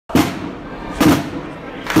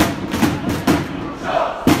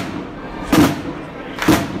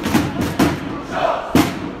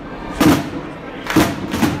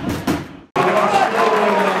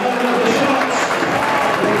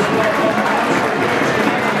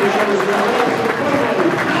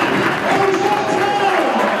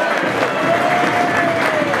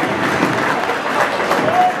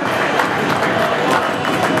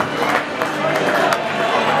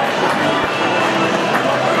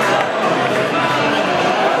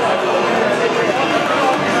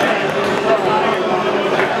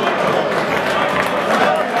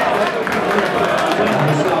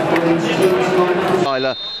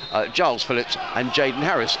Giles Phillips and Jaden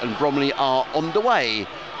Harris, and Bromley are on the way,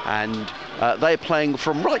 and they're playing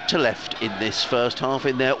from right to left in this first half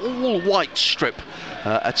in their all-white strip,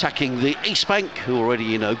 attacking the East Bank, who are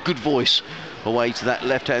already in a good voice away to that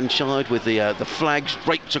left-hand side with the flags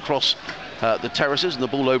draped across the terraces, and the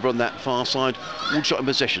ball over on that far side. All shot in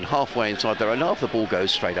possession, halfway inside their own half. The ball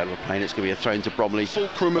goes straight out of the play, and it's going to be a throw into Bromley.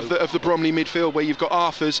 Fulcrum of the Bromley midfield, where you've got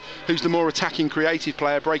Arthurs, who's the more attacking, creative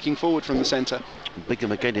player, breaking forward from the centre.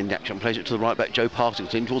 Bigham again in action, plays it to the right back, Joe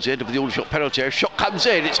Partington, towards the end of the Aldershot penalty area. Shot comes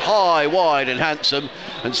in, it's high, wide and handsome,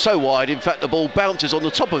 and so wide, in fact, the ball bounces on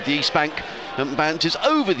the top of the East Bank and bounces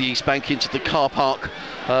over the East Bank into the car park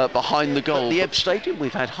behind the goal. At the Ebb Stadium,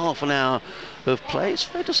 we've had half an hour of play. It's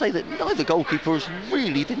fair to say that neither goalkeeper has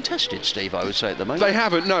really been tested, Steve, I would say, at the moment. They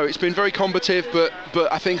haven't, no. It's been very combative, but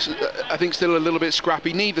I think still a little bit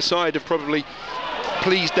scrappy. Neither side have probably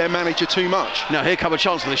pleased their manager too much. Now here come a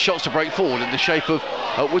chance for the shots to break forward in the shape of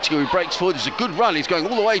Whittaker, who breaks forward. It's a good run. He's going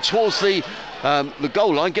all the way towards the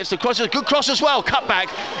goal line, gets the cross. It's a good cross as well, cut back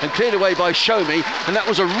and cleared away by Show Me, and that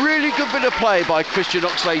was a really good bit of play by Christian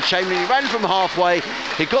Oxlade-Chamberlain. He ran from halfway,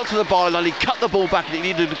 he got to the byline, he cut the ball back, and he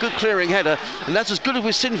needed a good clearing header, and that's as good as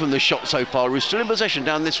we've seen from the shot so far. He's still in possession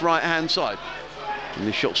down this right hand side, and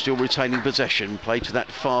the shot still retaining possession. Played to that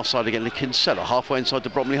far side again to Kinsella, halfway inside the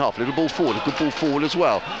Bromley half. Little ball forward, a good ball forward as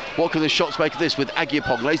well. What can the shots make of this with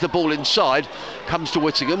Agyapong? Lays the ball inside, comes to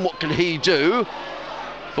Whittingham. What can he do?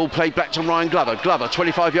 Ball played back to Ryan Glover. Glover,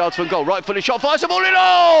 25 yards from goal. Right footed shot, fires the ball in.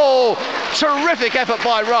 Oh! Terrific effort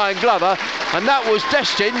by Ryan Glover, and that was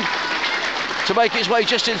destined to make its way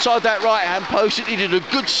just inside that right-hand post. It needed a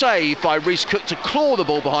good save by Reece Cook to claw the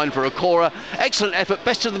ball behind for a corner. Excellent effort,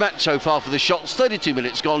 best of the match so far for the shots. 32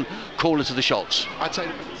 minutes gone, corner to the shots. I'd say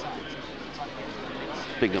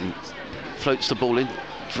Bingham floats the ball in.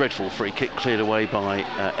 Dreadful free kick, cleared away by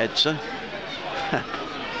Edser.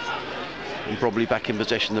 And probably back in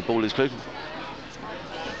possession, the ball is cleared.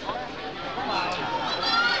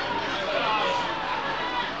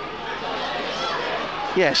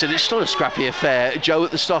 Yes, and it's still a scrappy affair, Joe,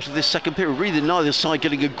 at the start of this second period. Really neither side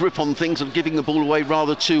getting a grip on things and giving the ball away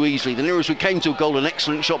rather too easily. The nearest we came to a goal, an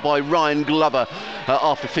excellent shot by Ryan Glover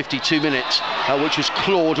after 52 minutes, which was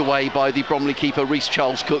clawed away by the Bromley keeper, Reece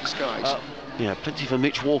Charles Cook. Yeah, plenty for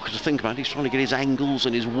Mitch Walker to think about. He's trying to get his angles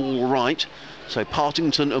and his wall right. So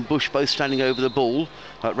Partington and Bush both standing over the ball.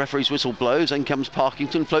 Referee's whistle blows, then comes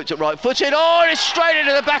Partington, floats it right footed. Oh, it's straight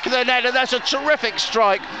into the back of the net, and that's a terrific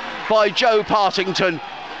strike by Joe Partington.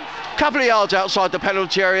 Couple of yards outside the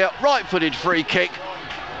penalty area, right footed free kick.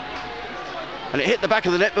 And it hit the back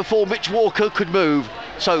of the net before Mitch Walker could move.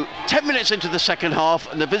 So 10 minutes into the second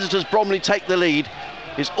half, and the visitors Bromley take the lead.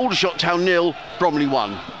 It's Aldershot Town 0, Bromley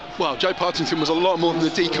 1. Well, Joe Partington was a lot more than the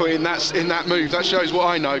decoy in that move. That shows what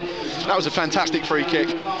I know. That was a fantastic free kick.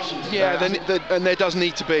 Yeah, and there does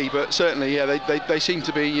need to be, but certainly, yeah, they seem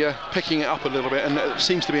to be picking it up a little bit, and there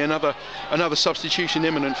seems to be another substitution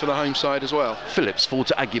imminent for the home side as well. Phillips forward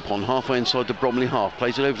to Agyapong, halfway inside the Bromley half,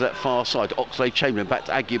 plays it over that far side. Oxlade-Chamberlain back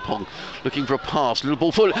to Agyapong, looking for a pass. Little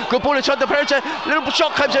ball forward, good ball inside the penalty. Little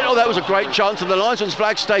shot comes in. Oh, that was a great chance, and the linesman's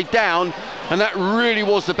flag stayed down, and that really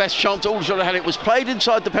was the best chance Aldershot had. It was played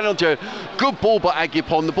inside the penalty. Good ball by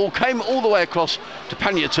Agyapong. The ball came all the way across to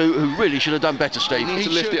Paniatu, who really should have done better, Steve. He needs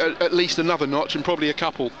to lift it at least another notch, and probably a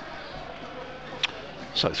couple.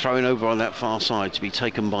 So throwing over on that far side to be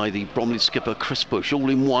taken by the Bromley skipper Chris Bush, all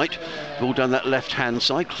in white. Ball down that left hand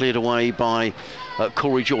side, cleared away by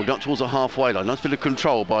Corey Jordan, up towards the halfway line. Nice bit of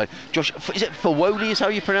control by Josh. Is it Fawoli is how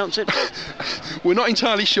you pronounce it? We're not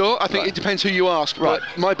entirely sure. I think it depends who you ask. Right.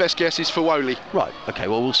 But my best guess is Fawoli. Right. Okay.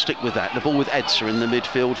 Well, we'll stick with that. The ball with Edser in the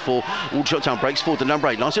midfield for Aldershot Town. Breaks forward to number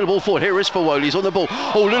 8. Nice little ball forward. Here is Fawoli. He's on the ball.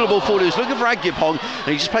 Oh, little ball forward. He's looking for Agyapong,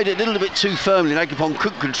 and he just played it a little bit too firmly. And Agyapong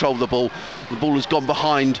couldn't control the ball. The ball has gone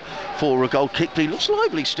behind for a goal kick. But he looks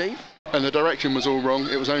lively, Steve. And the direction was all wrong.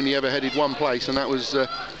 It was only ever headed one place, and that was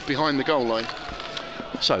behind the goal line.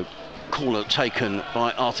 So, corner taken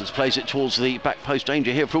by Arthurs, plays it towards the back post.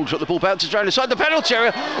 Danger here for Aldershot. The ball bounces around inside the penalty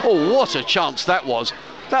area. Oh, what a chance that was.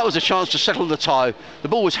 That was a chance to settle the tie. The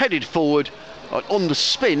ball was headed forward. On the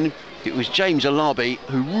spin, it was James Alabi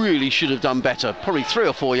who really should have done better. Probably 3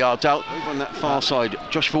 or 4 yards out. Over on that far side,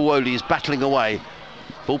 Josh Fawoli is battling away.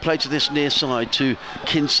 Ball played to this near side to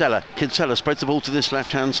Kinsella. Kinsella spreads the ball to this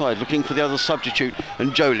left-hand side, looking for the other substitute.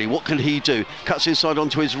 And Jolie, what can he do? Cuts inside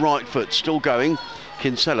onto his right foot, still going.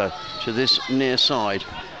 Kinsella to this near side.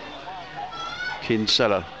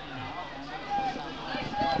 Kinsella.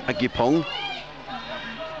 Agyapong.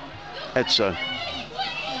 Edser.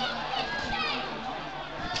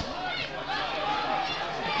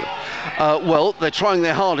 Well, they're trying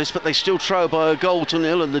their hardest, but they still trail by a goal to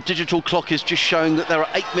nil, and the digital clock is just showing that there are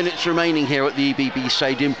 8 minutes remaining here at the EBB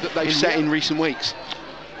Stadium. That they've set in recent weeks.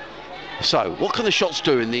 So, what can the shots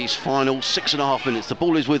do in these final 6.5 minutes? The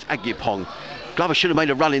ball is with Agyapong. Glover should have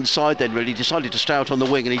made a run inside then, really. Decided to stay out on the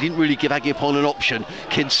wing, and he didn't really give Agyapong an option.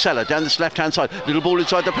 Kinsella down this left-hand side. Little ball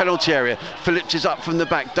inside the penalty area. Phillips is up from the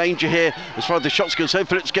back. Danger here as far as the shots concerned.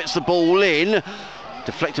 Phillips gets the ball in.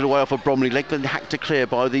 Deflected away off a Bromley leg, then hacked to clear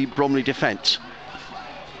by the Bromley defence.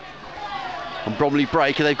 And Bromley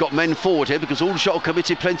break, and they've got men forward here because all shot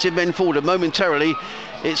committed, plenty of men forward, and momentarily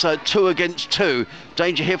it's a 2 against 2.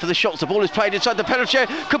 Danger here for the shots. The ball is played inside the penalty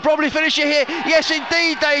area. Could Bromley finish it here? Yes,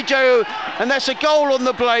 indeed, they do. And that's a goal on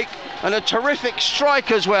the Blake, and a terrific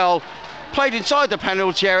strike as well. Played inside the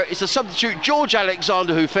penalty area. It's the substitute George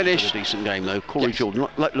Alexander who finished. A decent game though. Corey Jordan,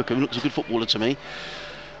 look, he looks a good footballer to me.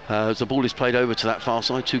 As the ball is played over to that far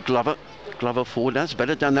side to Glover. Glover forward, that's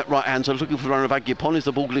better, down that right hand side, looking for the run of Agyapong. Is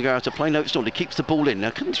the ball going to go out of play? No, it's not. He keeps the ball in. Now,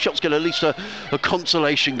 can the shots get at least a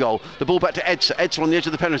consolation goal? The ball back to Edson. Edson on the edge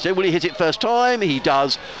of the penalty. Will he hit it first time? He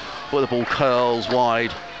does. Well, the ball curls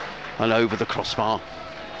wide and over the crossbar.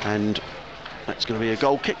 And that's going to be a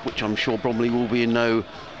goal kick, which I'm sure Bromley will be in no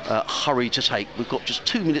hurry to take. We've got just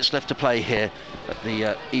 2 minutes left to play here at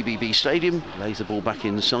the EBB Stadium. Lays the ball back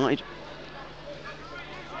inside.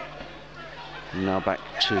 Now back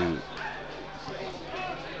to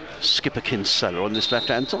skipper Kinsella on this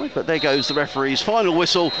left-hand side, but there goes the referee's final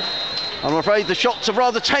whistle. I'm afraid the shots have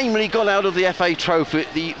rather tamely gone out of the FA Trophy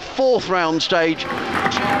at the 4th round stage.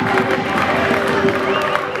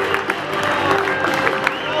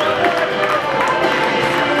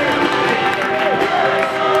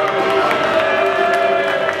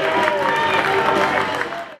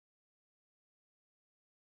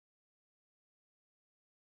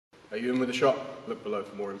 Are you in with a shot? Look below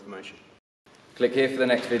for more information. Click here for the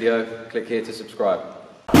next video, click here to subscribe.